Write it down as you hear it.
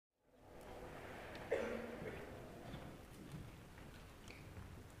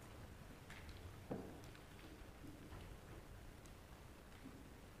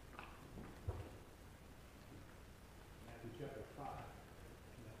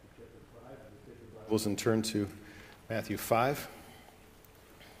And turn to Matthew 5.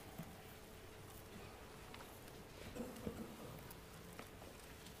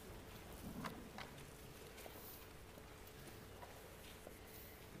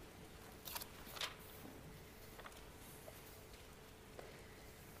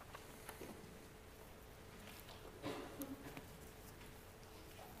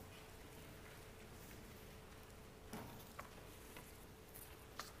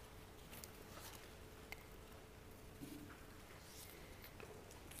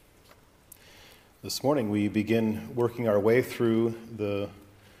 This morning we begin working our way through one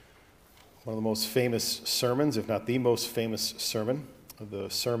of the most famous sermons, if not the most famous sermon, the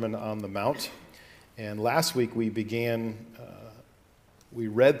Sermon on the Mount. And last week we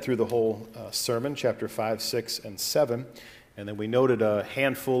read through the whole sermon, chapter 5, 6, and 7, and then we noted a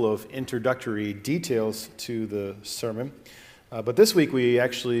handful of introductory details to the sermon. But this week we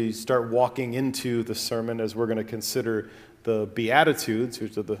actually start walking into the sermon as we're going to consider the Beatitudes,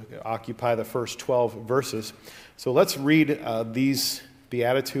 which occupy the first 12 verses. So let's read these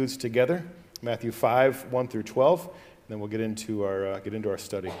Beatitudes together, Matthew 5, 1 through 12, and then we'll get into our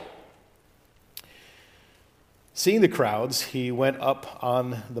study. Seeing the crowds, he went up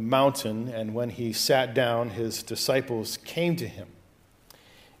on the mountain, and when he sat down, his disciples came to him.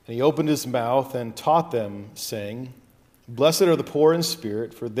 And he opened his mouth and taught them, saying, "Blessed are the poor in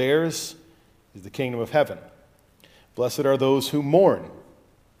spirit, for theirs is the kingdom of heaven. Blessed are those who mourn,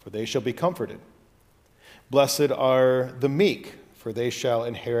 for they shall be comforted. Blessed are the meek, for they shall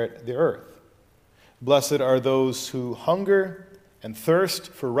inherit the earth. Blessed are those who hunger and thirst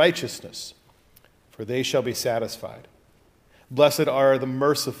for righteousness, for they shall be satisfied. Blessed are the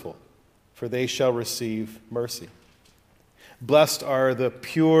merciful, for they shall receive mercy. Blessed are the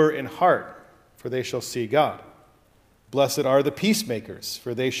pure in heart, for they shall see God. Blessed are the peacemakers,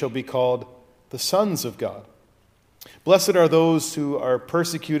 for they shall be called the sons of God. Blessed are those who are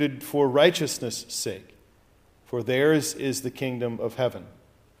persecuted for righteousness' sake, for theirs is the kingdom of heaven.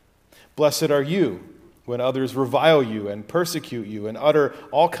 Blessed are you when others revile you and persecute you and utter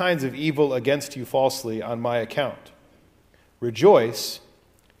all kinds of evil against you falsely on my account. Rejoice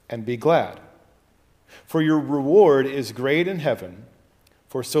and be glad, for your reward is great in heaven,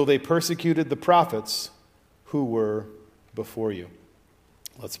 for so they persecuted the prophets who were before you."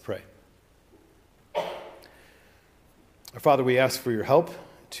 Let's pray. Our Father, we ask for your help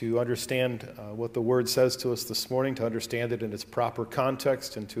to understand what the Word says to us this morning, to understand it in its proper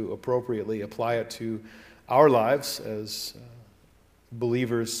context, and to appropriately apply it to our lives as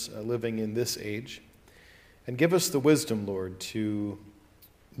believers living in this age. And give us the wisdom, Lord, to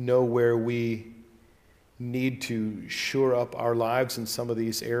know where we need to shore up our lives in some of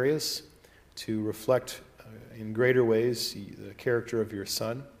these areas, to reflect in greater ways the character of your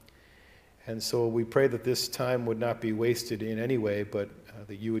Son. And so we pray that this time would not be wasted in any way, but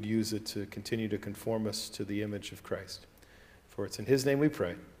that you would use it to continue to conform us to the image of Christ. For it's in his name we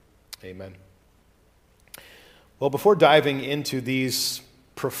pray. Amen. Well, before diving into these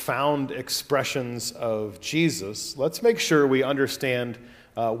profound expressions of Jesus, let's make sure we understand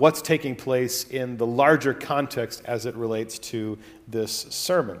what's taking place in the larger context as it relates to this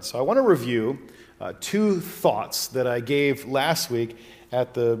sermon. So I want to review two thoughts that I gave last week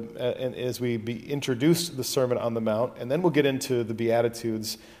as we introduced the Sermon on the Mount, and then we'll get into the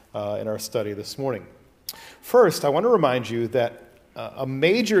Beatitudes in our study this morning. First, I want to remind you that a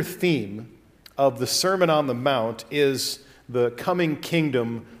major theme of the Sermon on the Mount is the coming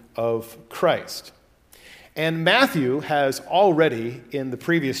kingdom of Christ. And Matthew has already, in the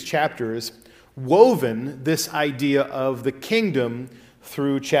previous chapters, woven this idea of the kingdom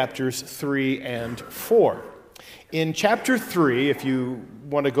through chapters 3 and 4. In chapter 3, if you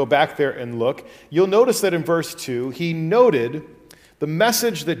want to go back there and look, you'll notice that in verse 2, he noted the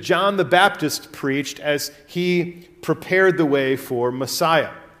message that John the Baptist preached as he prepared the way for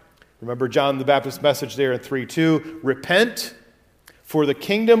Messiah. Remember John the Baptist's message there in 3:2, "Repent, for the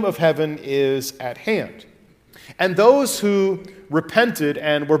kingdom of heaven is at hand." And those who repented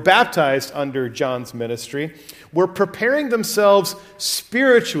and were baptized under John's ministry were preparing themselves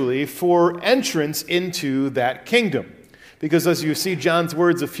spiritually for entrance into that kingdom. Because as you see John's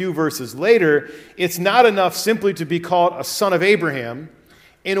words a few verses later, it's not enough simply to be called a son of Abraham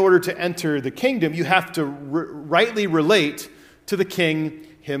in order to enter the kingdom. You have to rightly relate to the king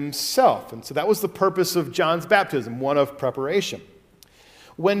himself. And so that was the purpose of John's baptism, one of preparation.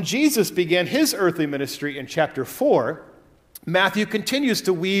 When Jesus began his earthly ministry in chapter 4, Matthew continues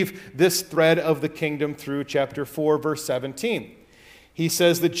to weave this thread of the kingdom through chapter 4, verse 17. He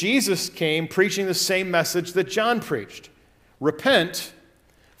says that Jesus came preaching the same message that John preached. Repent,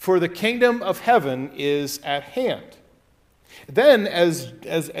 for the kingdom of heaven is at hand. Then,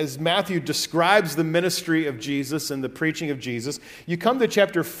 as Matthew describes the ministry of Jesus and the preaching of Jesus, you come to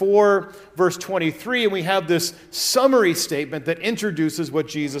chapter 4, verse 23, and we have this summary statement that introduces what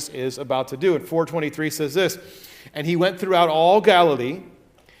Jesus is about to do. And 4:23 says this, "And he went throughout all Galilee,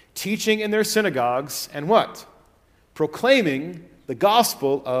 teaching in their synagogues, and what? Proclaiming the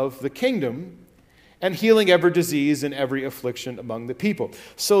gospel of the kingdom, and healing every disease and every affliction among the people."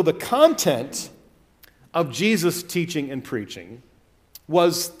 So the content of Jesus' teaching and preaching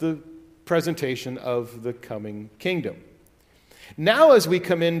was the presentation of the coming kingdom. Now, as we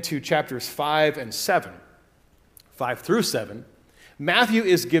come into chapters 5 and 7, 5 through 7, Matthew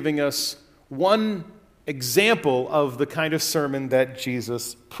is giving us one example of the kind of sermon that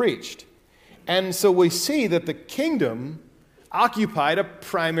Jesus preached. And so we see that the kingdom occupied a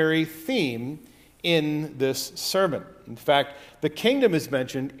primary theme in this sermon. In fact, the kingdom is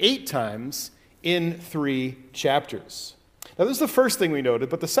mentioned 8 times in 3 chapters. Now, this is the first thing we noted,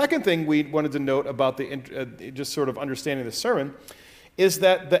 but the second thing we wanted to note about just sort of understanding the sermon is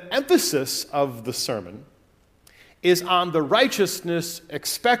that the emphasis of the sermon is on the righteousness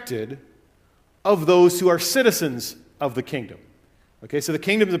expected of those who are citizens of the kingdom. Okay, so the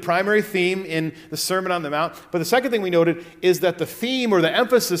kingdom is the primary theme in the Sermon on the Mount, but the second thing we noted is that the theme or the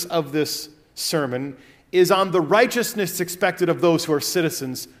emphasis of this sermon is on the righteousness expected of those who are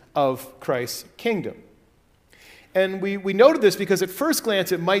citizens of Christ's kingdom. And we noted this because at first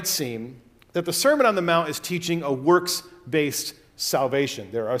glance it might seem that the Sermon on the Mount is teaching a works-based salvation.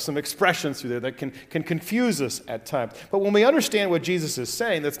 There are some expressions through there that can confuse us at times. But when we understand what Jesus is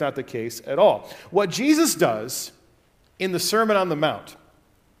saying, that's not the case at all. What Jesus does in the Sermon on the Mount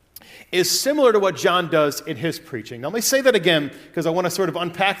is similar to what John does in his preaching. Now, let me say that again because I want to sort of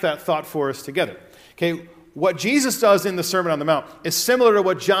unpack that thought for us together. Okay, what Jesus does in the Sermon on the Mount is similar to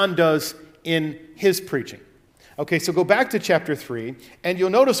what John does in his preaching. Okay, so go back to chapter 3, and you'll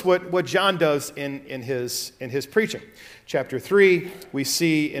notice what John does in his preaching. Chapter 3, we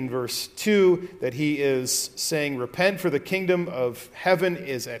see in verse 2 that he is saying, "Repent, for the kingdom of heaven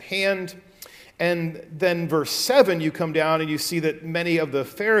is at hand." And then verse 7, you come down and you see that many of the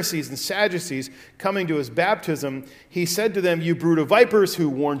Pharisees and Sadducees coming to his baptism, he said to them, "You brood of vipers, who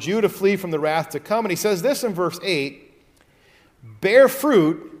warned you to flee from the wrath to come?" And he says this in verse 8, "Bear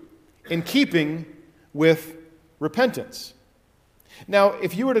fruit in keeping with repentance." Now,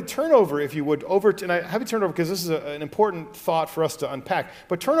 if you were to turn over, if you would, and I have you turn over because this is an important thought for us to unpack,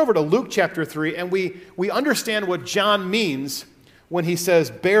 but turn over to Luke chapter 3, and we understand what John means when he says,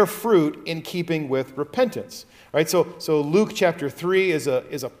 "bear fruit in keeping with repentance." All right, so Luke chapter 3 is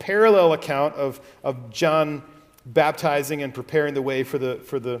a parallel account of John baptizing and preparing the way for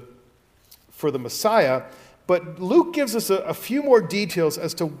the Messiah. But Luke gives us a few more details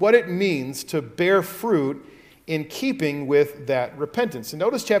as to what it means to bear fruit in keeping with that repentance. And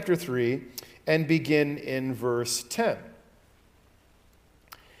notice chapter 3 and begin in verse 10.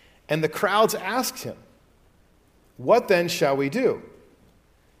 "And the crowds asked him, 'What then shall we do?'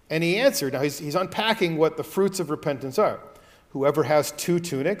 And he answered," now he's unpacking what the fruits of repentance are. "Whoever has 2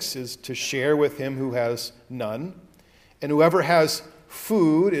 tunics is to share with him who has none, and whoever has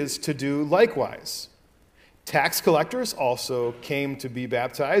food is to do likewise. Tax collectors also came to be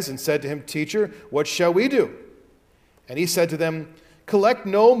baptized and said to him, 'Teacher, what shall we do?' And he said to them, 'Collect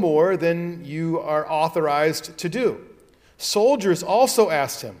no more than you are authorized to do.' Soldiers also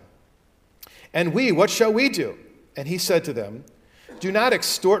asked him, 'And we, what shall we do?' And he said to them, 'Do not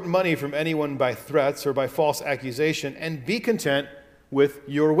extort money from anyone by threats or by false accusation, and be content with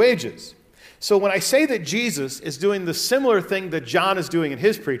your wages.'" So when I say that Jesus is doing the similar thing that John is doing in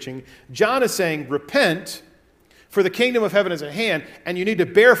his preaching, John is saying, repent, for the kingdom of heaven is at hand, and you need to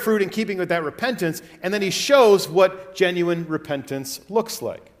bear fruit in keeping with that repentance, and then he shows what genuine repentance looks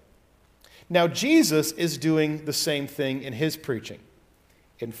like. Now, Jesus is doing the same thing in his preaching.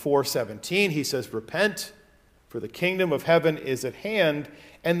 In 4:17, he says, "Repent, for the kingdom of heaven is at hand."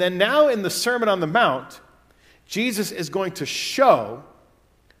 And then now in the Sermon on the Mount, Jesus is going to show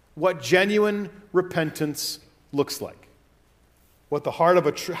what genuine repentance looks like. What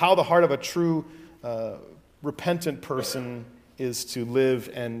how the heart of a true repentant person is to live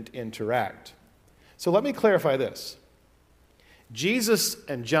and interact. So let me clarify this. Jesus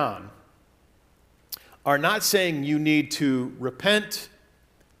and John are not saying you need to repent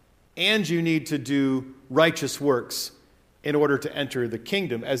and you need to do righteous works in order to enter the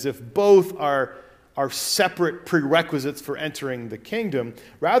kingdom, as if both are separate prerequisites for entering the kingdom.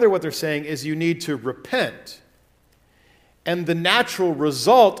 Rather, what they're saying is you need to repent. And the natural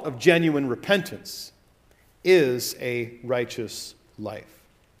result of genuine repentance is a righteous life.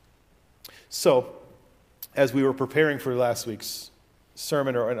 So, as we were preparing for last week's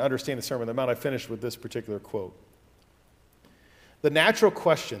sermon, or understanding the Sermon on the Mount, I finished with this particular quote. The natural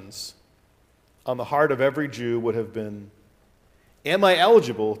questions on the heart of every Jew would have been, am I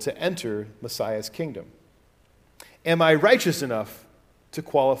eligible to enter Messiah's kingdom? Am I righteous enough to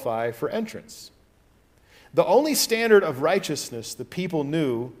qualify for entrance? The only standard of righteousness the people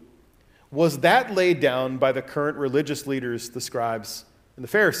knew was that laid down by the current religious leaders, the scribes and the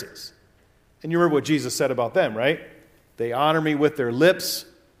Pharisees. And you remember what Jesus said about them, right? They honor me with their lips,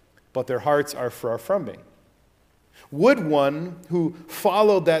 but their hearts are far from me. Would one who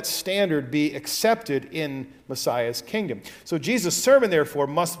followed that standard be accepted in Messiah's kingdom? So Jesus' sermon, therefore,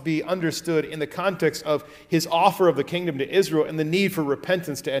 must be understood in the context of his offer of the kingdom to Israel and the need for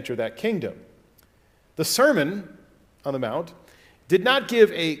repentance to enter that kingdom. The Sermon on the Mount did not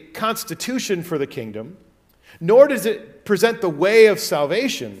give a constitution for the kingdom, nor does it present the way of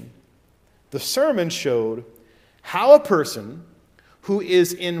salvation. The sermon showed how a person who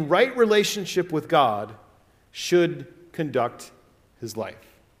is in right relationship with God should conduct his life.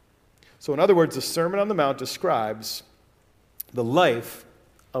 So, in other words, the Sermon on the Mount describes the life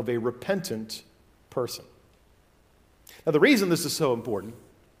of a repentant person. Now, the reason this is so important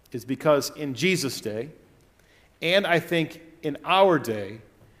is because in Jesus' day, and I think in our day,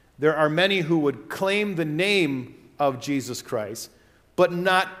 there are many who would claim the name of Jesus Christ, but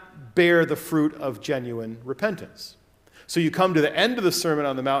not bear the fruit of genuine repentance. So you come to the end of the Sermon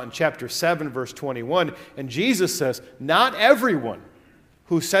on the Mount in chapter 7, verse 21, and Jesus says, not everyone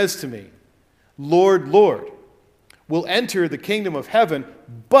who says to me, Lord, Lord, will enter the kingdom of heaven,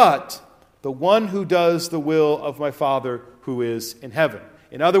 but the one who does the will of my Father who is in heaven.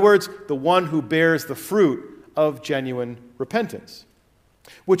 In other words, the one who bears the fruit of genuine repentance.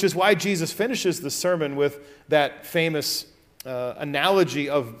 Which is why Jesus finishes the sermon with that famous analogy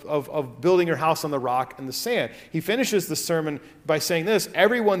of building your house on the rock and the sand. He finishes the sermon by saying this,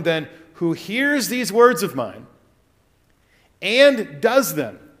 everyone then who hears these words of mine and does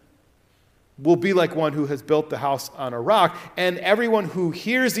them will be like one who has built the house on a rock, and everyone who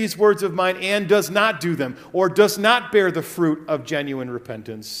hears these words of mine and does not do them, or does not bear the fruit of genuine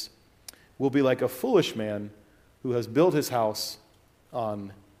repentance, will be like a foolish man who has built his house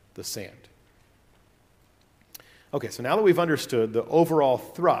on the sand. Okay, so now that we've understood the overall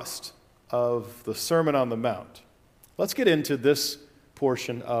thrust of the Sermon on the Mount, let's get into this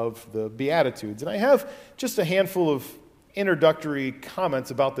portion of the Beatitudes. And I have just a handful of introductory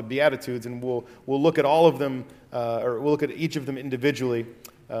comments about the Beatitudes, and we'll look at all of them, or we'll look at each of them individually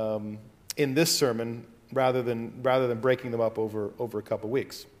in this sermon rather than breaking them up over a couple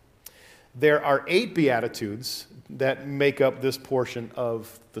weeks. There are 8 Beatitudes that make up this portion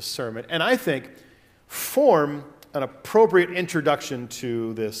of the sermon, and I think form an appropriate introduction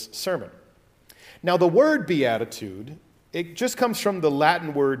to this sermon. Now, the word beatitude, it just comes from the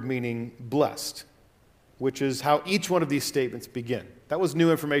Latin word meaning blessed, which is how each one of these statements begin. That was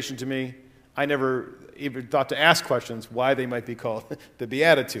new information to me. I never even thought to ask questions why they might be called the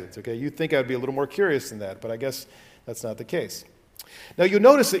Beatitudes. Okay, you'd think I'd be a little more curious than that, but I guess that's not the case. Now, you'll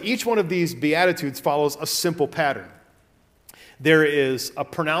notice that each one of these Beatitudes follows a simple pattern. There is a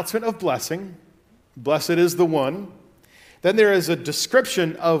pronouncement of blessing. Blessed is the one. Then there is a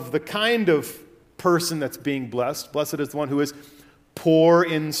description of the kind of person that's being blessed. Blessed is the one who is poor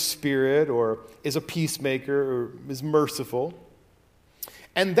in spirit, or is a peacemaker, or is merciful.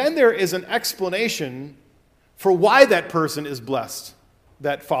 And then there is an explanation for why that person is blessed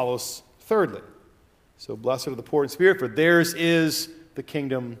that follows thirdly. So blessed are the poor in spirit, for theirs is the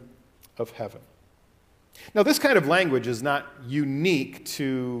kingdom of heaven. Now, this kind of language is not unique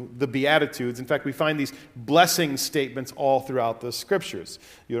to the Beatitudes. In fact, we find these blessing statements all throughout the Scriptures.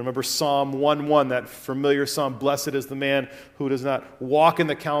 You remember Psalm 1:1, that familiar psalm, blessed is the man who does not walk in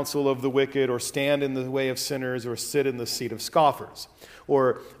the counsel of the wicked, or stand in the way of sinners, or sit in the seat of scoffers.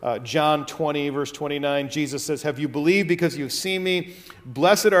 Or John 20, verse 29, Jesus says, have you believed because you've seen me?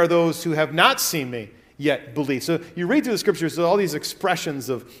 Blessed are those who have not seen me, yet believe. So you read through the Scriptures, all these expressions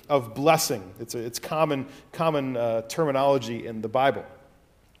of blessing. It's common terminology in the Bible.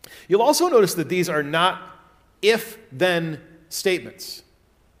 You'll also notice that these are not if-then statements.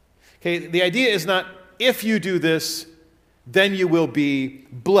 Okay, the idea is not if you do this, then you will be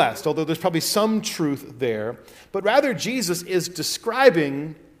blessed, although there's probably some truth there. But rather, Jesus is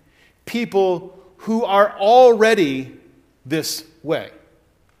describing people who are already this way.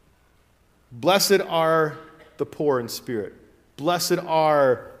 Blessed are the poor in spirit. Blessed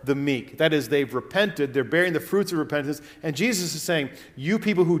are the meek. That is, they've repented. They're bearing the fruits of repentance. And Jesus is saying, you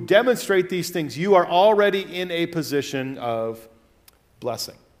people who demonstrate these things, you are already in a position of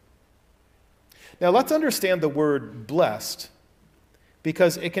blessing. Now, let's understand the word blessed,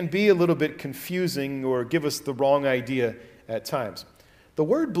 because it can be a little bit confusing or give us the wrong idea at times. The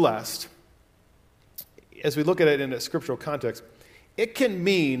word blessed, as we look at it in a scriptural context, it can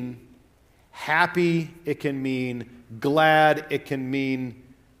mean happy, it can mean glad, it can mean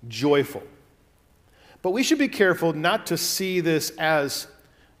joyful. But we should be careful not to see this as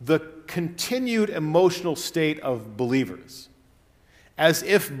the continued emotional state of believers, as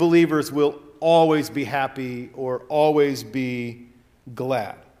if believers will always be happy or always be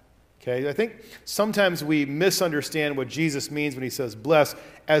glad. Okay? I think sometimes we misunderstand what Jesus means when he says blessed,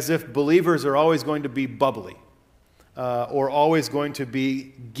 as if believers are always going to be bubbly or always going to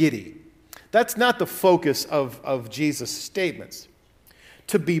be giddy. That's not the focus of Jesus' statements.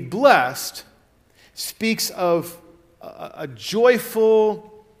 To be blessed speaks of a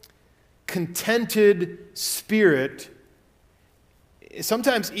joyful, contented spirit,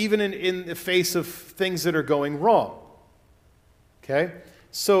 sometimes even in the face of things that are going wrong. Okay?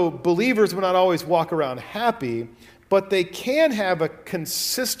 So believers will not always walk around happy, but they can have a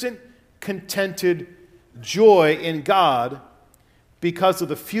consistent, contented joy in God because of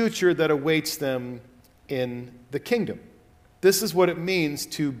the future that awaits them in the kingdom. This is what it means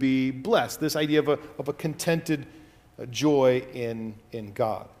to be blessed, this idea of a contented joy in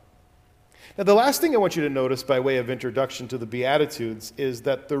God. Now, the last thing I want you to notice by way of introduction to the Beatitudes is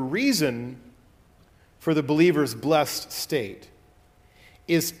that the reason for the believer's blessed state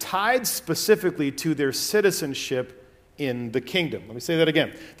is tied specifically to their citizenship in the kingdom. Let me say that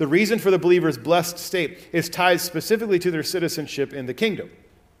again. The reason for the believer's blessed state is tied specifically to their citizenship in the kingdom.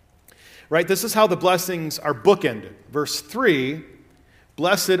 Right? This is how the blessings are bookended. Verse 3,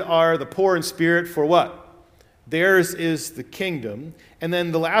 blessed are the poor in spirit, for what? Theirs is the kingdom. And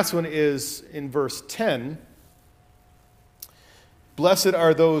then the last one is in verse 10, blessed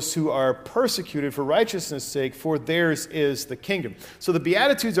are those who are persecuted for righteousness' sake, for theirs is the kingdom. So the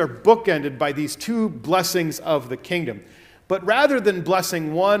Beatitudes are bookended by these two blessings of the kingdom. But rather than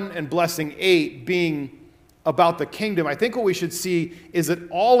blessing 1 and blessing 8 being about the kingdom, I think what we should see is that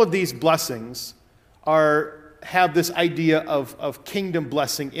all of these blessings have this idea of kingdom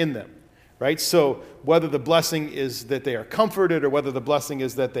blessing in them, right? So whether the blessing is that they are comforted, or whether the blessing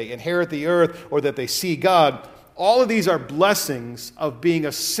is that they inherit the earth, or that they see God, all of these are blessings of being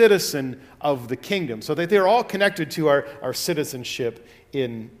a citizen of the kingdom, so that they're all connected to our citizenship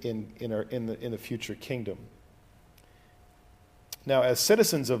in the future kingdom. Now, as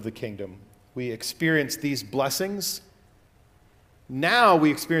citizens of the kingdom, we experience these blessings. Now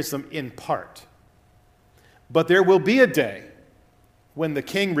we experience them in part. But there will be a day when the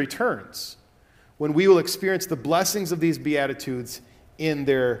King returns, when we will experience the blessings of these Beatitudes in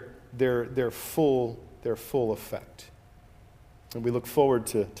their full effect. And we look forward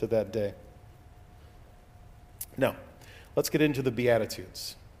to that day. Now, let's get into the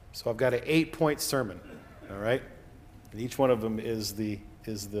Beatitudes. So I've got an 8-point sermon, all right? And each one of them is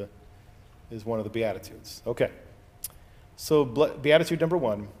one of the Beatitudes. Okay. So Beatitude number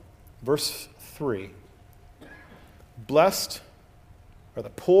 1, verse 3. Blessed are the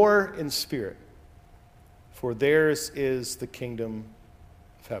poor in spirit, for theirs is the kingdom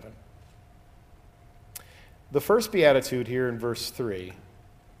of heaven. The first Beatitude here in verse 3,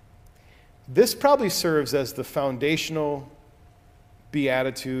 this probably serves as the foundational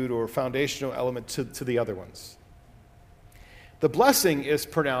Beatitude or foundational element to the other ones. The blessing is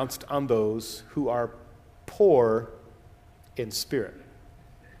pronounced on those who are poor in spirit.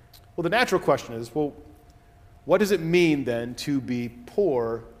 Well, the natural question is, well, what does it mean then to be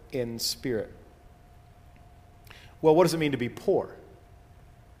poor in spirit? Well, what does it mean to be poor?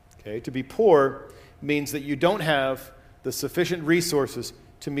 Okay, to be poor means that you don't have the sufficient resources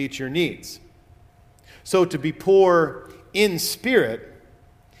to meet your needs. So to be poor in spirit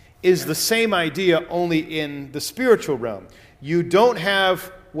is the same idea, only in the spiritual realm. You don't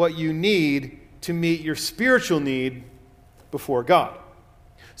have what you need to meet your spiritual need before God.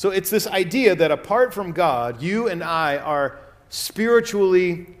 So it's this idea that apart from God, you and I are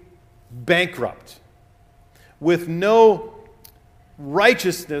spiritually bankrupt, with no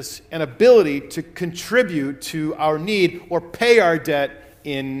righteousness and ability to contribute to our need or pay our debt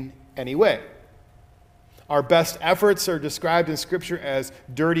in any way. Our best efforts are described in Scripture as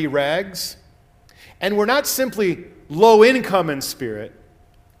dirty rags. And we're not simply low income in spirit.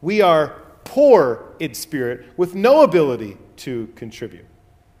 We are poor in spirit with no ability to contribute.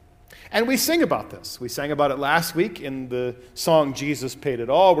 And we sing about this. We sang about it last week in the song, Jesus Paid It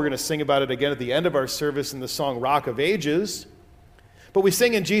All. We're going to sing about it again at the end of our service in the song, Rock of Ages. But we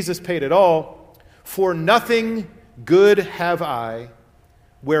sing in Jesus Paid It All, for nothing good have I,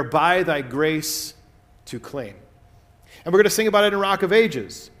 whereby thy grace to claim. And we're going to sing about it in Rock of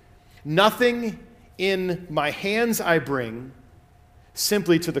Ages. Nothing in my hands I bring,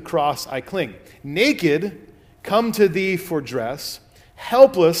 simply to the cross I cling. Naked, come to thee for dress.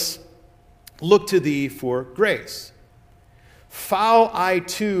 Helpless, look to thee for grace. Foul I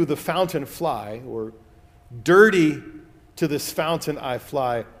to the fountain fly, or dirty to this fountain I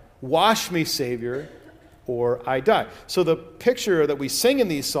fly. Wash me, Savior, or I die. So the picture that we sing in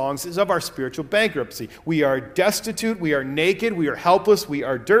these songs is of our spiritual bankruptcy. We are destitute, we are naked, we are helpless, we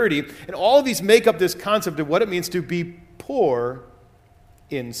are dirty. And all of these make up this concept of what it means to be poor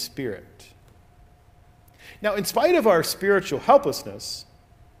in spirit. Now, in spite of our spiritual helplessness,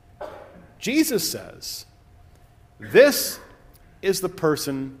 Jesus says, this is the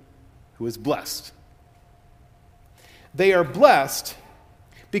person who is blessed. They are blessed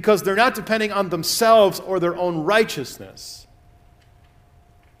because they're not depending on themselves or their own righteousness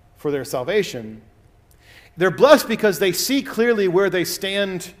for their salvation. They're blessed because they see clearly where they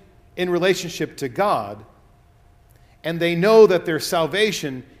stand in relationship to God, and they know that their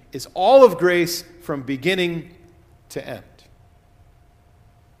salvation is all of grace from beginning to end.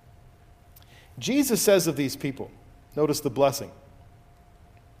 Jesus says of these people, notice the blessing,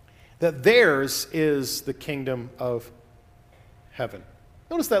 that theirs is the kingdom of heaven.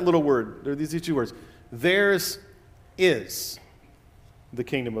 Notice that little word. There are these two words. Theirs is the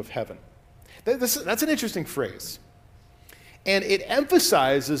kingdom of heaven. That's an interesting phrase. And it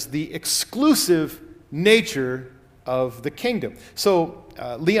emphasizes the exclusive nature of the kingdom. So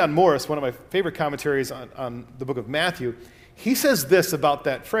Leon Morris, one of my favorite commentaries on the book of Matthew, he says this about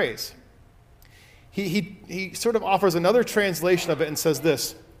that phrase. He sort of offers another translation of it and says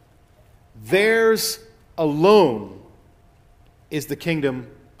this: theirs alone is the kingdom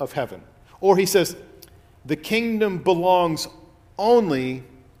of heaven. Or he says, the kingdom belongs only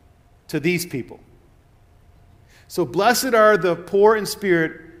to these people. So blessed are the poor in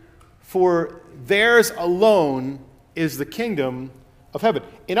spirit, for theirs alone is the kingdom of heaven.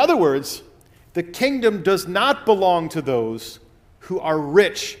 In other words, the kingdom does not belong to those who are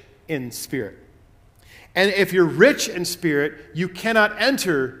rich in spirit. And if you're rich in spirit, you cannot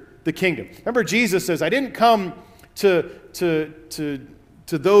enter the kingdom. Remember, Jesus says, I didn't come to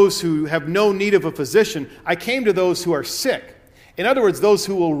those who have no need of a physician. I came to those who are sick. In other words, those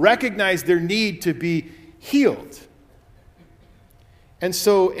who will recognize their need to be healed. And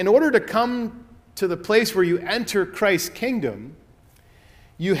so in order to come to the place where you enter Christ's kingdom,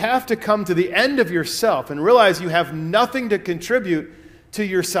 you have to come to the end of yourself and realize you have nothing to contribute to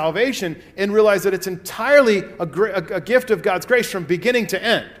your salvation, and realize that it's entirely a gift of God's grace from beginning to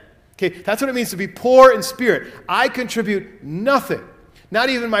end. Okay, that's what it means to be poor in spirit. I contribute nothing. Not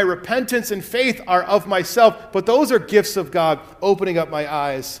even my repentance and faith are of myself, but those are gifts of God opening up my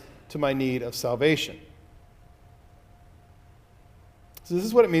eyes to my need of salvation. So this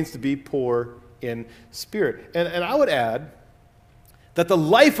is what it means to be poor in spirit. And I would add that the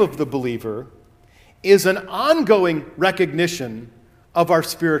life of the believer is an ongoing recognition of our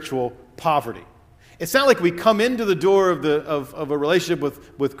spiritual poverty. It's not like we come into the door of a relationship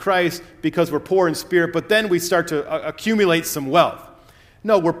with Christ because we're poor in spirit, but then we start to accumulate some wealth.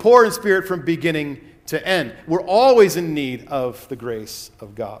 No, we're poor in spirit from beginning to end. We're always in need of the grace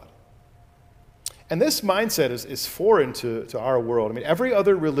of God. And this mindset is foreign to our world. I mean, every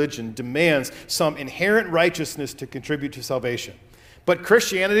other religion demands some inherent righteousness to contribute to salvation. But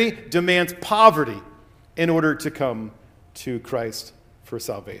Christianity demands poverty in order to come to Christ for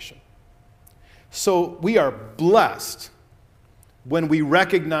salvation. So we are blessed when we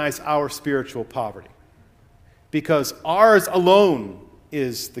recognize our spiritual poverty, because ours alone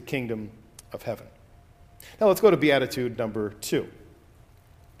is the kingdom of heaven. Now let's go to Beatitude number 2.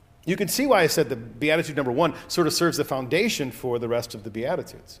 You can see why I said that Beatitude number 1 sort of serves the foundation for the rest of the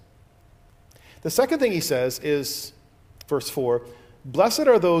Beatitudes. The second thing he says is, verse 4, blessed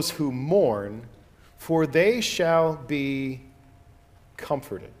are those who mourn, for they shall be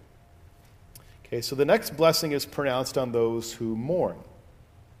comforted. Okay, so the next blessing is pronounced on those who mourn.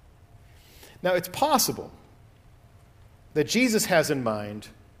 Now, it's possible that Jesus has in mind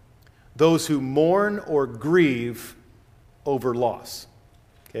those who mourn or grieve over loss.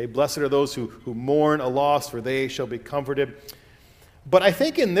 Okay, blessed are those who mourn a loss, for they shall be comforted. But I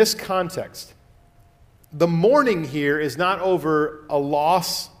think in this context, the mourning here is not over a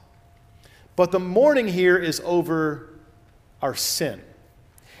loss, but the mourning here is over our sin.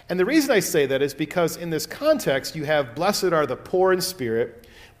 And the reason I say that is because in this context, you have blessed are the poor in spirit,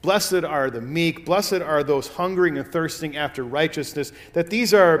 blessed are the meek, blessed are those hungering and thirsting after righteousness, that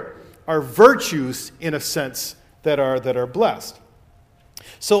these are virtues, in a sense, that are blessed.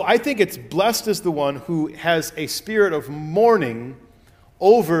 So I think it's blessed is the one who has a spirit of mourning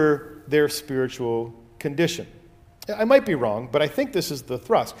over their spiritual condition. I might be wrong, but I think this is the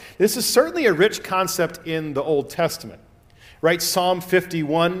thrust. This is certainly a rich concept in the Old Testament. Right? Psalm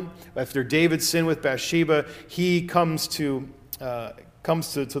 51, after David sinned with Bathsheba, he comes to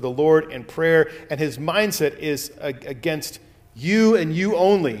the Lord in prayer, and his mindset is against you and you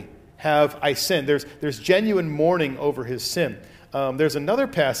only have I sinned. There's genuine mourning over his sin. There's another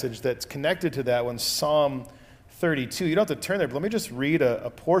passage that's connected to that one, Psalm 32. You don't have to turn there, but let me just read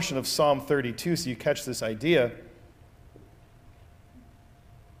a portion of Psalm 32 so you catch this idea.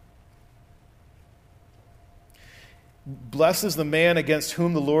 Blessed is the man against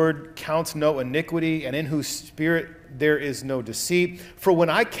whom the Lord counts no iniquity, and in whose spirit there is no deceit. For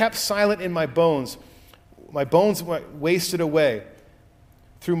when I kept silent in my bones wasted away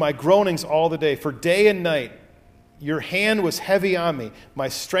through my groanings all the day. For day and night your hand was heavy on me. My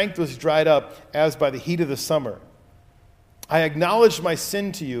strength was dried up as by the heat of the summer. I acknowledged my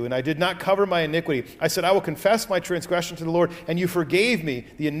sin to you, and I did not cover my iniquity. I said, I will confess my transgression to the Lord, and you forgave me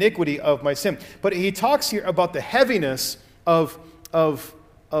the iniquity of my sin. But he talks here about the heaviness of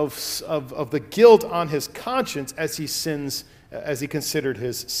the guilt on his conscience as he sins, as he considered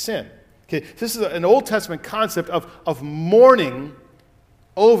his sin. Okay, this is an Old Testament concept of mourning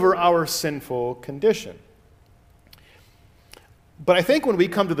over our sinful condition. But I think when we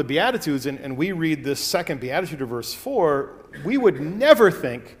come to the Beatitudes and we read this second Beatitude of verse 4, we would never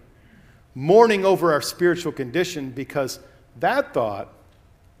think mourning over our spiritual condition, because that thought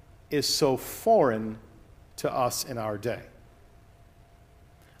is so foreign to us in our day.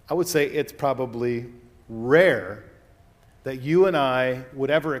 I would say it's probably rare that you and I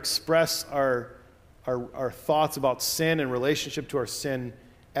would ever express our thoughts about sin and relationship to our sin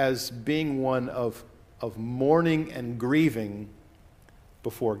as being one of mourning and grieving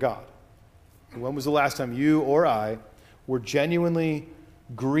before God. When was the last time you or I were genuinely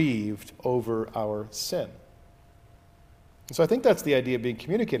grieved over our sin? And so I think that's the idea being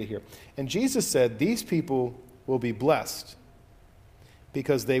communicated here. And Jesus said, these people will be blessed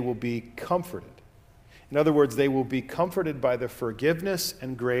because they will be comforted. In other words, they will be comforted by the forgiveness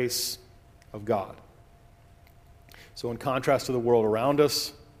and grace of God. So in contrast to the world around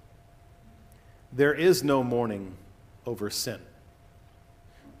us, there is no mourning over sin.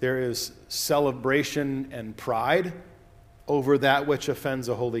 There is celebration and pride over that which offends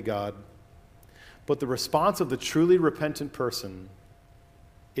a holy God. But the response of the truly repentant person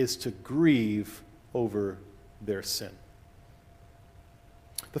is to grieve over their sin.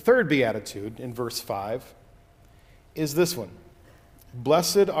 The third beatitude in verse 5 is this one.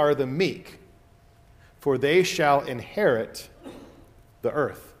 Blessed are the meek, for they shall inherit the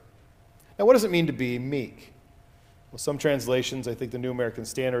earth. Now, what does it mean to be meek? Well, some translations, I think the New American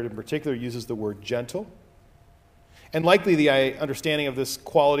Standard in particular, uses the word gentle. And likely the understanding of this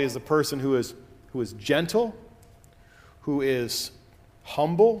quality is the person who is gentle, who is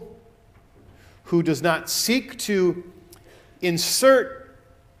humble, who does not seek to insert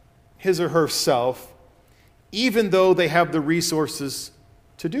his or herself, even though they have the resources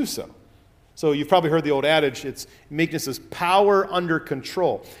to do so. So you've probably heard the old adage, it's meekness is power under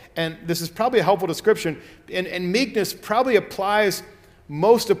control. And this is probably a helpful description. And meekness probably applies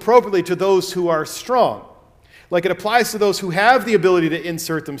most appropriately to those who are strong. Like it applies to those who have the ability to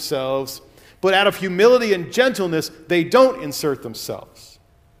insert themselves, but out of humility and gentleness, they don't insert themselves.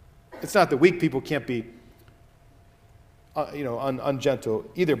 It's not that weak people can't be ungentle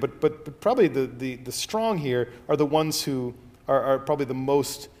either, but probably the strong here are the ones who are probably the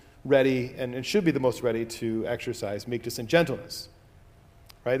most ready and should be the most ready to exercise meekness and gentleness.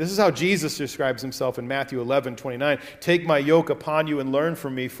 Right? This is how Jesus describes himself in Matthew 11:29. Take my yoke upon you and learn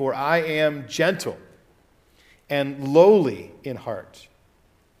from me, for I am gentle and lowly in heart,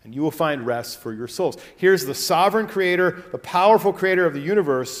 and you will find rest for your souls. Here's the sovereign creator, the powerful creator of the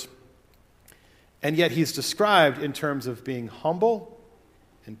universe, and yet he's described in terms of being humble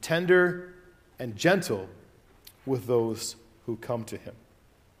and tender and gentle with those who come to him.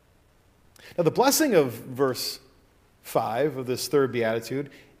 Now, the blessing of verse 5 of this third beatitude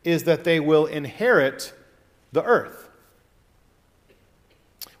is that they will inherit the earth.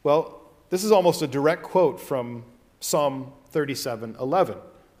 Well, this is almost a direct quote from Psalm 37:11.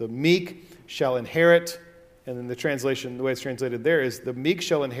 The meek shall inherit, and then the translation, the way it's translated there is, the meek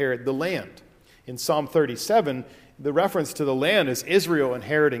shall inherit the land. In Psalm 37, the reference to the land is Israel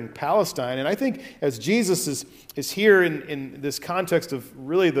inheriting Palestine. And I think as Jesus is here in this context of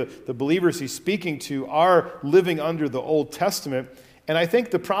really the believers he's speaking to are living under the Old Testament. And I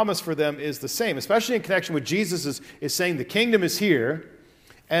think the promise for them is the same, especially in connection with Jesus is saying the kingdom is here.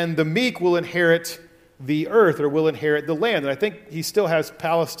 and the meek will inherit the earth, or will inherit the land. And I think he still has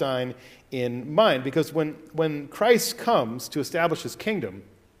Palestine in mind, because when Christ comes to establish his kingdom,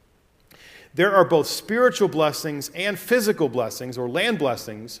 there are both spiritual blessings and physical blessings, or land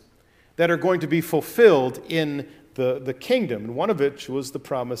blessings, that are going to be fulfilled in the kingdom. And one of which was the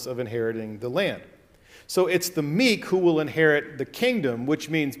promise of inheriting the land. So it's the meek who will inherit the kingdom, which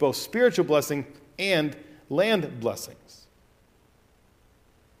means both spiritual blessing and land blessings.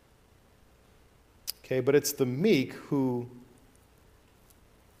 Okay, but it's the meek who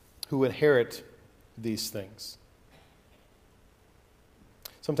inherit these things.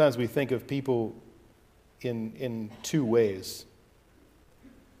 Sometimes we think of people in two ways.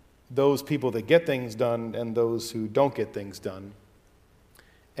 Those people that get things done and those who don't get things done.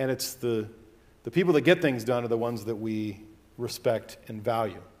 And it's the people that get things done are the ones that we respect and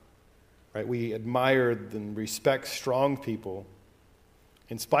value. Right? We admire and respect strong people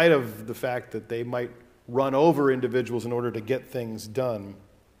in spite of the fact that they might run over individuals in order to get things done.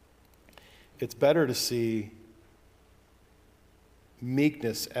 It's better to see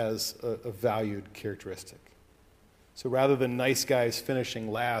meekness as a valued characteristic. So rather than nice guys finishing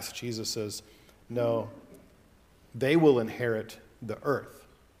last, Jesus says, no, they will inherit the earth.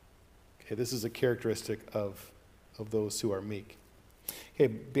 Okay, this is a characteristic of those who are meek. Okay,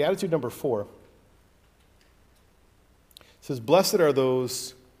 Beatitude number 4 says, blessed are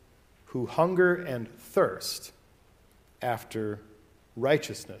those who hunger and thirst after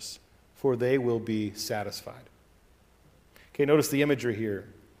righteousness, for they will be satisfied. Okay, notice the imagery here.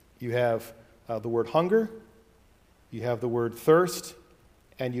 You have the word hunger, you have the word thirst,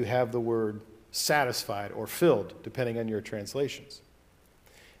 and you have the word satisfied or filled, depending on your translations.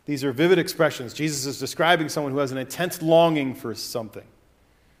 These are vivid expressions. Jesus is describing someone who has an intense longing for something.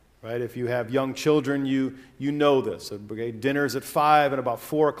 Right? If you have young children, you know this. Okay, dinner's at 5 and about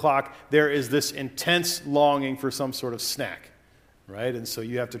 4 o'clock, there is this intense longing for some sort of snack. Right? And so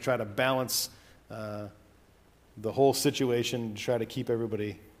you have to try to balance the whole situation to try to keep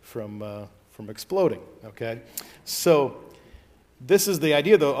everybody from exploding. Okay? So this is the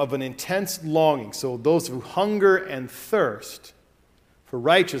idea, though, of an intense longing. So those who hunger and thirst for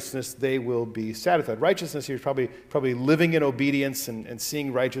righteousness, they will be satisfied. Righteousness here is probably living in obedience and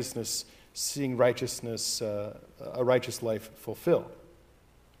seeing righteousness, a righteous life fulfilled.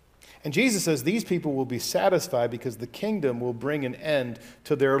 And Jesus says these people will be satisfied because the kingdom will bring an end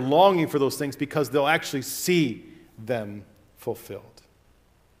to their longing for those things, because they'll actually see them fulfilled.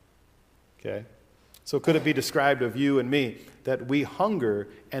 Okay? So could it be described of you and me that we hunger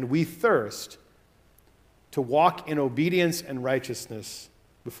and we thirst to walk in obedience and righteousness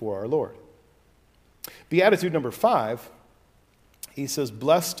before our Lord? Beatitude number 5, he says,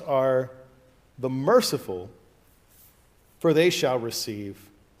 blessed are the merciful, for they shall receive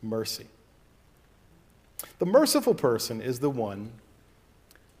mercy. The merciful person is the one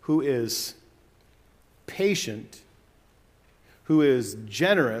who is patient, who is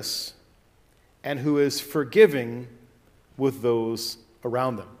generous, and who is forgiving with those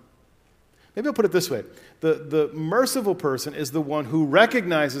around them. Maybe I'll put it this way. The merciful person is the one who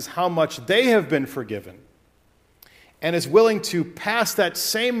recognizes how much they have been forgiven and is willing to pass that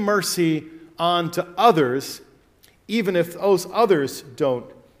same mercy on to others, even if those others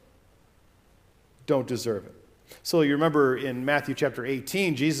don't deserve it. So you remember in Matthew chapter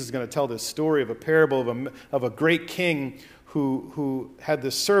 18, Jesus is going to tell this story of a parable of a great king who had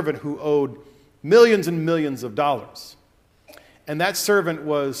this servant who owed millions and millions of dollars. And that servant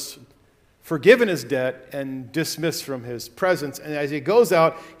was forgiven his debt and dismissed from his presence. And as he goes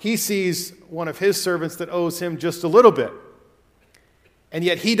out, he sees one of his servants that owes him just a little bit. And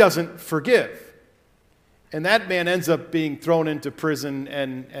yet he doesn't forgive. And that man ends up being thrown into prison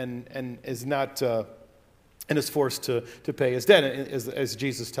and is not and is forced to pay his debt, as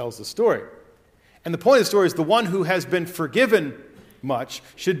Jesus tells the story. And the point of the story is the one who has been forgiven much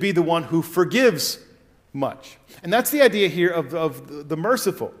should be the one who forgives much. And that's the idea here of the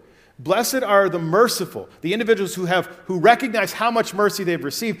merciful. Blessed are the merciful, the individuals who recognize how much mercy they've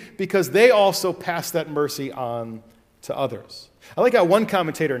received, because they also pass that mercy on to others. I like how one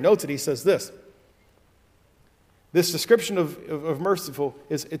commentator notes it. He says this description of merciful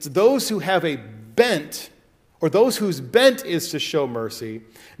is, it's those who have a bent, or those whose bent is to show mercy,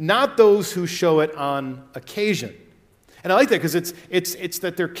 not those who show it on occasion. And I like that because it's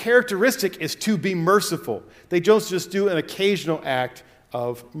that their characteristic is to be merciful. They don't just do an occasional act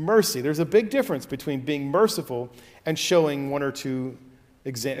of mercy. There's a big difference between being merciful and showing one or two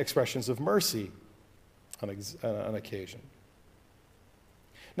expressions of mercy on occasion.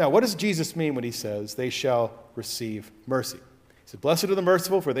 Now, what does Jesus mean when he says they shall receive mercy? He says, blessed are the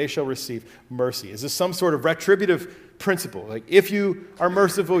merciful, for they shall receive mercy. Is this some sort of retributive principle? Like, if you are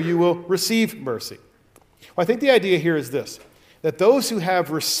merciful, you will receive mercy. Well, I think the idea here is this, that those who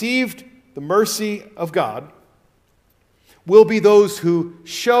have received the mercy of God will be those who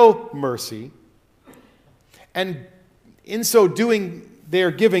show mercy, and in so doing, they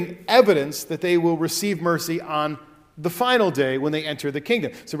are giving evidence that they will receive mercy on the final day when they enter the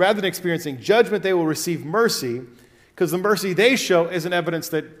kingdom. So rather than experiencing judgment, they will receive mercy, because the mercy they show is an evidence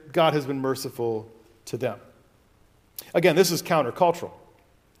that God has been merciful to them. Again, this is countercultural.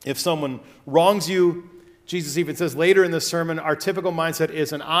 If someone wrongs you, Jesus even says later in the sermon, our typical mindset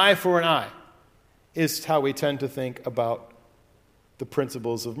is an eye for an eye, is how we tend to think about the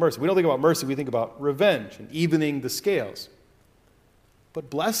principles of mercy. We don't think about mercy, we think about revenge and evening the scales. But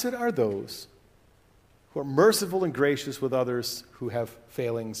blessed are those who are merciful and gracious with others who have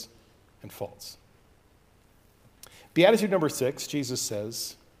failings and faults. Beatitude number 6, Jesus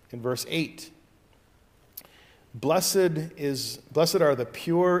says in verse 8, Blessed are the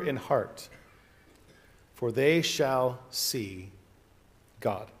pure in heart, for they shall see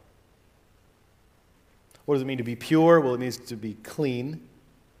God. What does it mean to be pure? Well, it means to be clean.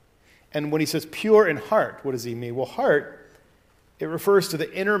 And when he says pure in heart, what does he mean? Well, heart, it refers to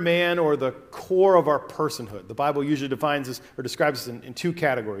the inner man or the core of our personhood. The Bible usually defines this or describes this in two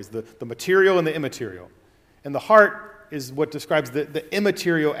categories, the material and the immaterial. And the heart is what describes the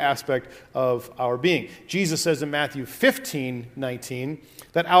immaterial aspect of our being. Jesus says in Matthew 15:19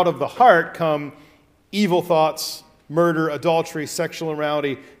 that out of the heart come evil thoughts, murder, adultery, sexual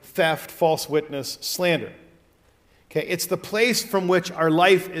immorality, theft, false witness, slander. Okay, it's the place from which our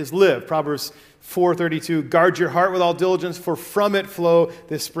life is lived. Proverbs 4:32, guard your heart with all diligence, for from it flow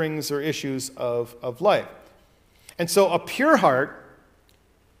the springs or issues of life. And so a pure heart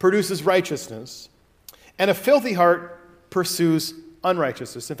produces righteousness, and a filthy heart pursues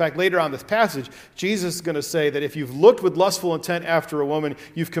unrighteousness. In fact, later on in this passage, Jesus is going to say that if you've looked with lustful intent after a woman,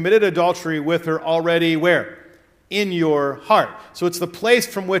 you've committed adultery with her already where? In your heart. So it's the place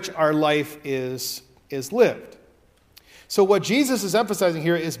from which our life is lived. So what Jesus is emphasizing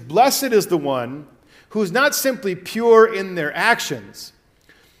here is blessed is the one who's not simply pure in their actions,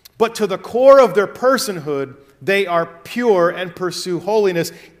 but to the core of their personhood, they are pure and pursue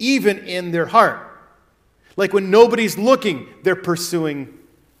holiness even in their heart. Like when nobody's looking, they're pursuing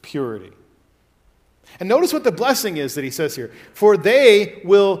purity. And notice what the blessing is that he says here. For they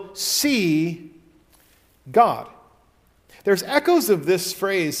will see God. There's echoes of this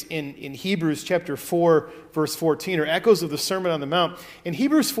phrase in Hebrews chapter 4, verse 14, or echoes of the Sermon on the Mount. In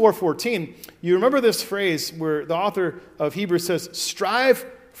Hebrews 4:14, you remember this phrase where the author of Hebrews says, strive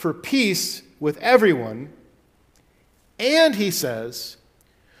for peace with everyone. And he says,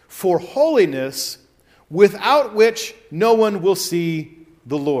 for holiness, without which no one will see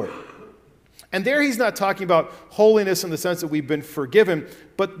the Lord. And there he's not talking about holiness in the sense that we've been forgiven,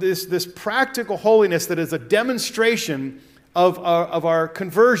 but this practical holiness that is a demonstration of our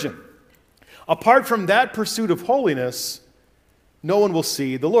conversion. Apart from that pursuit of holiness, no one will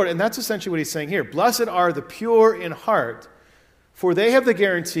see the Lord. And that's essentially what he's saying here. Blessed are the pure in heart, for they have the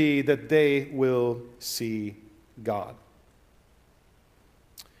guarantee that they will see God.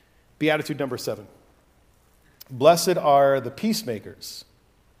 Beatitude number 7. Blessed are the peacemakers,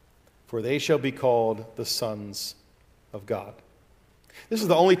 for they shall be called the sons of God. This is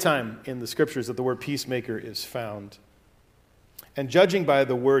the only time in the Scriptures that the word peacemaker is found. And judging by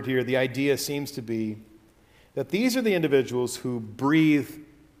the word here, the idea seems to be that these are the individuals who breathe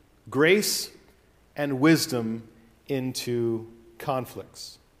grace and wisdom into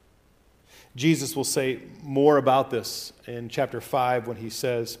conflicts. Jesus will say more about this in chapter 5 when he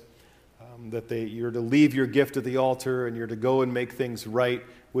says that you're to leave your gift at the altar and you're to go and make things right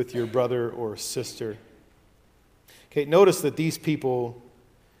with your brother or sister. Okay, notice that these people,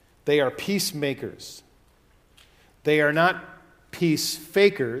 they are peacemakers. They are not peace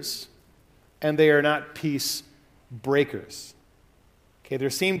fakers, and they are not peace breakers. Okay, there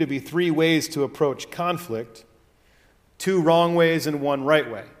seem to be 3 ways to approach conflict, 2 wrong ways and 1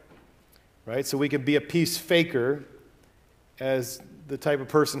 right way. Right? So we could be a peace faker as the type of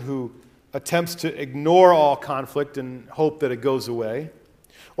person who attempts to ignore all conflict and hope that it goes away.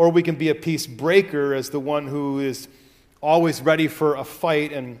 Or we can be a peace breaker as the one who is always ready for a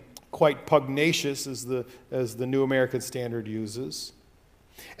fight and quite pugnacious, as the New American Standard uses.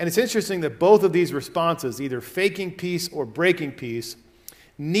 And it's interesting that both of these responses, either faking peace or breaking peace,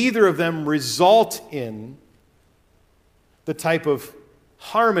 neither of them result in the type of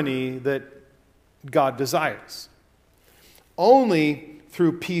harmony that God desires. Only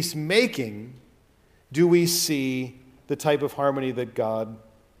through peacemaking do we see the type of harmony that God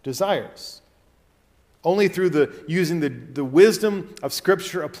desires. Only through using the wisdom of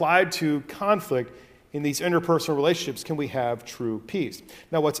Scripture applied to conflict in these interpersonal relationships can we have true peace.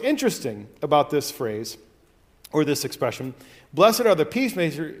 Now, what's interesting about this phrase, or this expression, blessed are the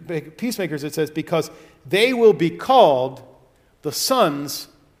peacemakers, it says, because they will be called the sons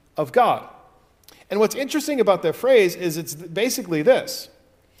of God. And what's interesting about that phrase is it's basically this.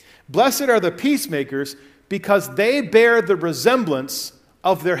 Blessed are the peacemakers because they bear the resemblance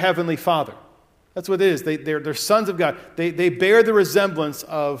of their heavenly Father. That's what it is. They're sons of God. They bear the resemblance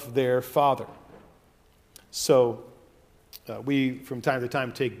of their Father. So we, from time to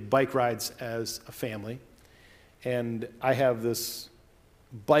time, take bike rides as a family. And I have this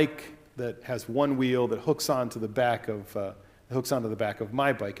bike that has one wheel that hooks onto the back of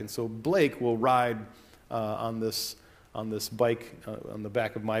my bike. And so Blake will ride on this bike, on the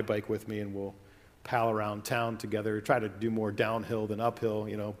back of my bike with me, and we'll pal around town together, try to do more downhill than uphill,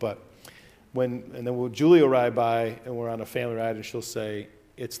 but Julie will ride by, and we're on a family ride, and she'll say,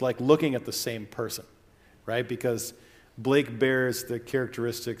 it's like looking at the same person, right? Because Blake bears the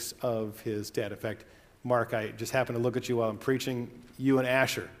characteristics of his dad. In fact, Mark, I just happened to look at you while I'm preaching, you and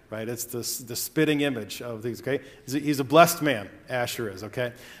Asher, right? It's the spitting image of things, okay? He's a blessed man, Asher is,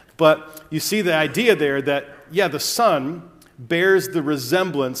 okay? But you see the idea there that, the son bears the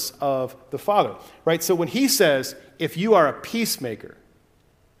resemblance of the Father, right? So when he says, if you are a peacemaker,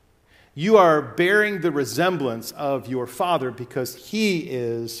 you are bearing the resemblance of your Father because he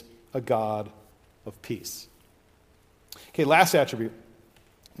is a God of peace. Okay, last beatitude,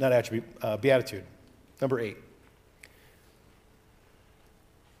 number 8.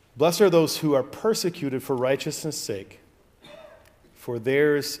 Blessed are those who are persecuted for righteousness' sake, for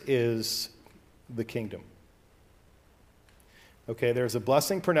theirs is the kingdom. Okay, there's a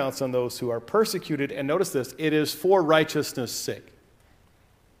blessing pronounced on those who are persecuted, and notice this, it is for righteousness' sake.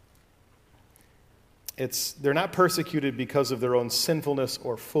 They're not persecuted because of their own sinfulness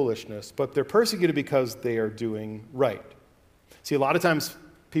or foolishness, but they're persecuted because they are doing right. See, a lot of times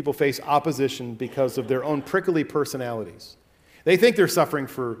people face opposition because of their own prickly personalities. They think they're suffering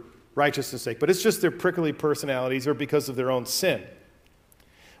for righteousness' sake, but it's just their prickly personalities or because of their own sin.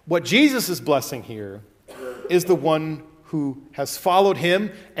 What Jesus is blessing here is the one who has followed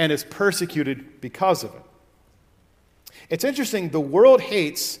him and is persecuted because of it. It's interesting, the world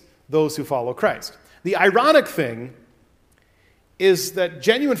hates those who follow Christ. The ironic thing is that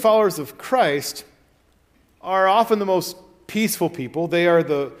genuine followers of Christ are often the most peaceful people. They are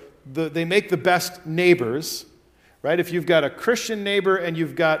they make the best neighbors, right? If you've got a Christian neighbor and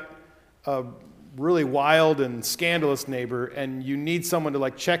you've got a really wild and scandalous neighbor and you need someone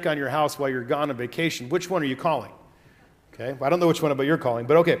to check on your house while you're gone on vacation, which one are you calling? Okay, well, I don't know which one about you're calling,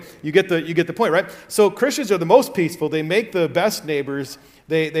 but okay, you get the point, right? So Christians are the most peaceful. They make the best neighbors.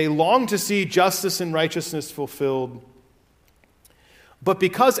 They long to see justice and righteousness fulfilled. But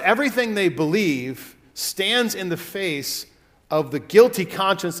because everything they believe stands in the face of the guilty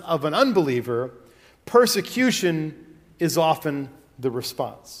conscience of an unbeliever, persecution is often the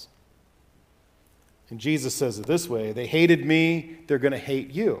response. And Jesus says it this way, they hated me, they're going to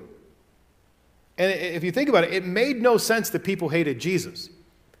hate you. And if you think about it, it made no sense that people hated Jesus.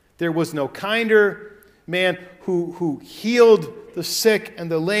 There was no kinder man who healed the sick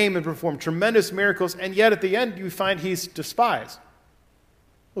and the lame and performed tremendous miracles, and yet at the end you find he's despised.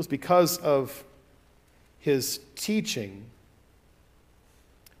 It was because of his teaching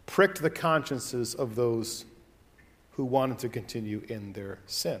pricked the consciences of those who wanted to continue in their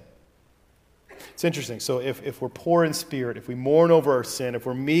sin. It's interesting. So if we're poor in spirit, if we mourn over our sin, if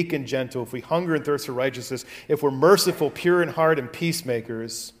we're meek and gentle, if we hunger and thirst for righteousness, if we're merciful, pure in heart, and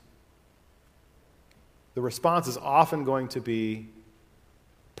peacemakers, the response is often going to be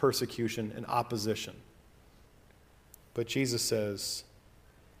persecution and opposition. But Jesus says,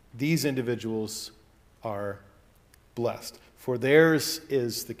 these individuals are blessed, for theirs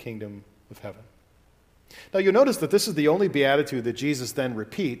is the kingdom of heaven. Now you'll notice that this is the only beatitude that Jesus then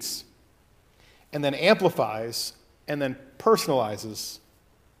repeats and then amplifies and then personalizes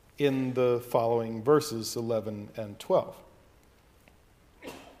in the following verses 11 and 12.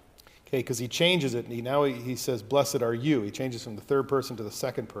 Okay, because he changes it, and now he says, blessed are you. He changes from the third person to the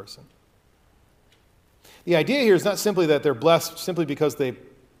second person. The idea here is not simply that they're blessed simply because they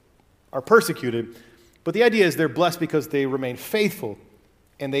are persecuted, but the idea is they're blessed because they remain faithful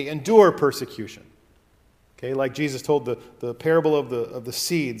and they endure persecution. Okay, like Jesus told the parable of the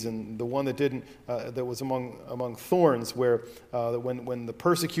seeds, and the one that didn't that was among thorns, where when the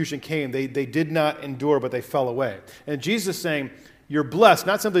persecution came, they did not endure, but they fell away. And Jesus is saying, you're blessed,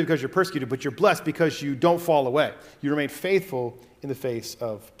 not simply because you're persecuted, but you're blessed because you don't fall away. You remain faithful in the face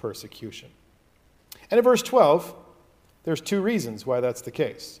of persecution. And in verse 12, there's two reasons why that's the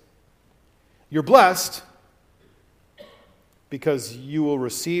case. You're blessed because you will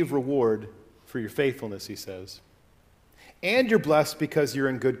receive reward for your faithfulness, he says. And you're blessed because you're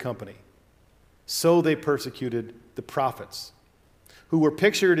in good company. So they persecuted the prophets, who were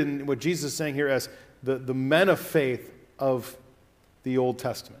pictured in what Jesus is saying here as the men of faith of the Old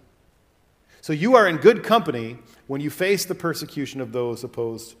Testament. So you are in good company when you face the persecution of those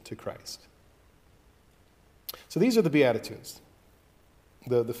opposed to Christ. So these are the Beatitudes,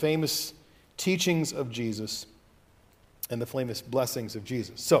 the famous teachings of Jesus and the famous blessings of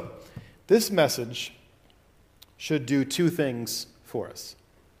Jesus. So this message should do two things for us.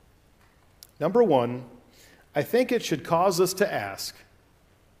 Number one, I think it should cause us to ask,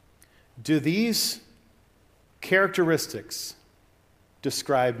 do these characteristics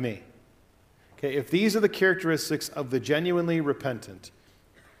describe me? Okay, if these are the characteristics of the genuinely repentant,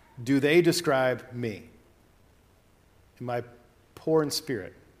 do they describe me? Am I poor in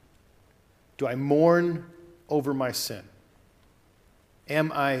spirit? Do I mourn over my sin?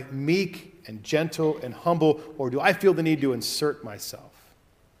 Am I meek and gentle and humble, or do I feel the need to insert myself?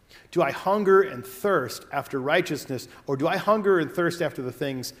 Do I hunger and thirst after righteousness, or do I hunger and thirst after the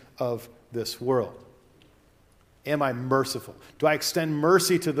things of this world? Am I merciful? Do I extend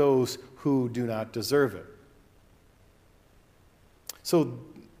mercy to those who do not deserve it? So,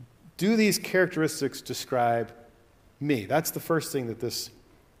 do these characteristics describe me? That's the first thing that this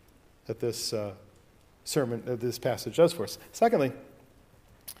passage does for us. Secondly,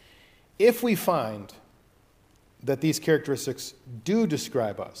 if we find that these characteristics do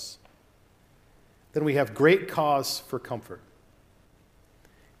describe us, then we have great cause for comfort.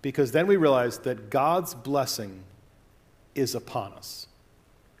 Because then we realize that God's blessing is upon us.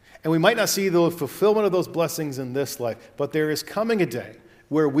 And we might not see the fulfillment of those blessings in this life, but there is coming a day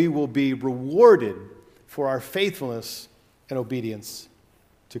where we will be rewarded for our faithfulness and obedience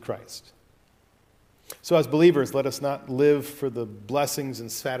to Christ. So as believers, let us not live for the blessings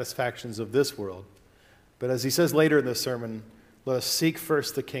and satisfactions of this world, but as he says later in this sermon, let us seek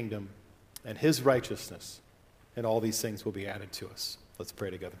first the kingdom and his righteousness, and all these things will be added to us. Let's pray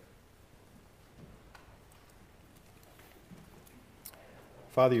together.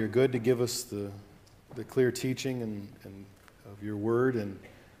 Father, you're good to give us the clear teaching and of your word, and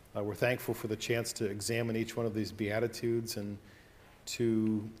we're thankful for the chance to examine each one of these Beatitudes and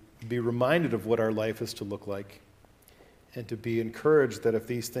to be reminded of what our life is to look like, and to be encouraged that if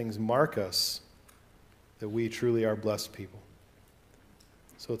these things mark us, that we truly are blessed people.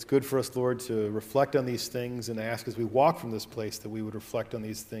 So it's good for us, Lord, to reflect on these things and ask as we walk from this place that we would reflect on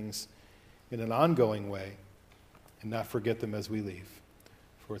these things in an ongoing way and not forget them as we leave.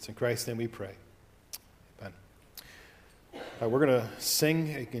 For it's in Christ's name we pray. Amen. We're going to sing.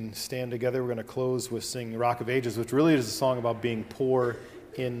 You can stand together. We're going to close with singing Rock of Ages, which really is a song about being poor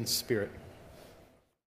in spirit.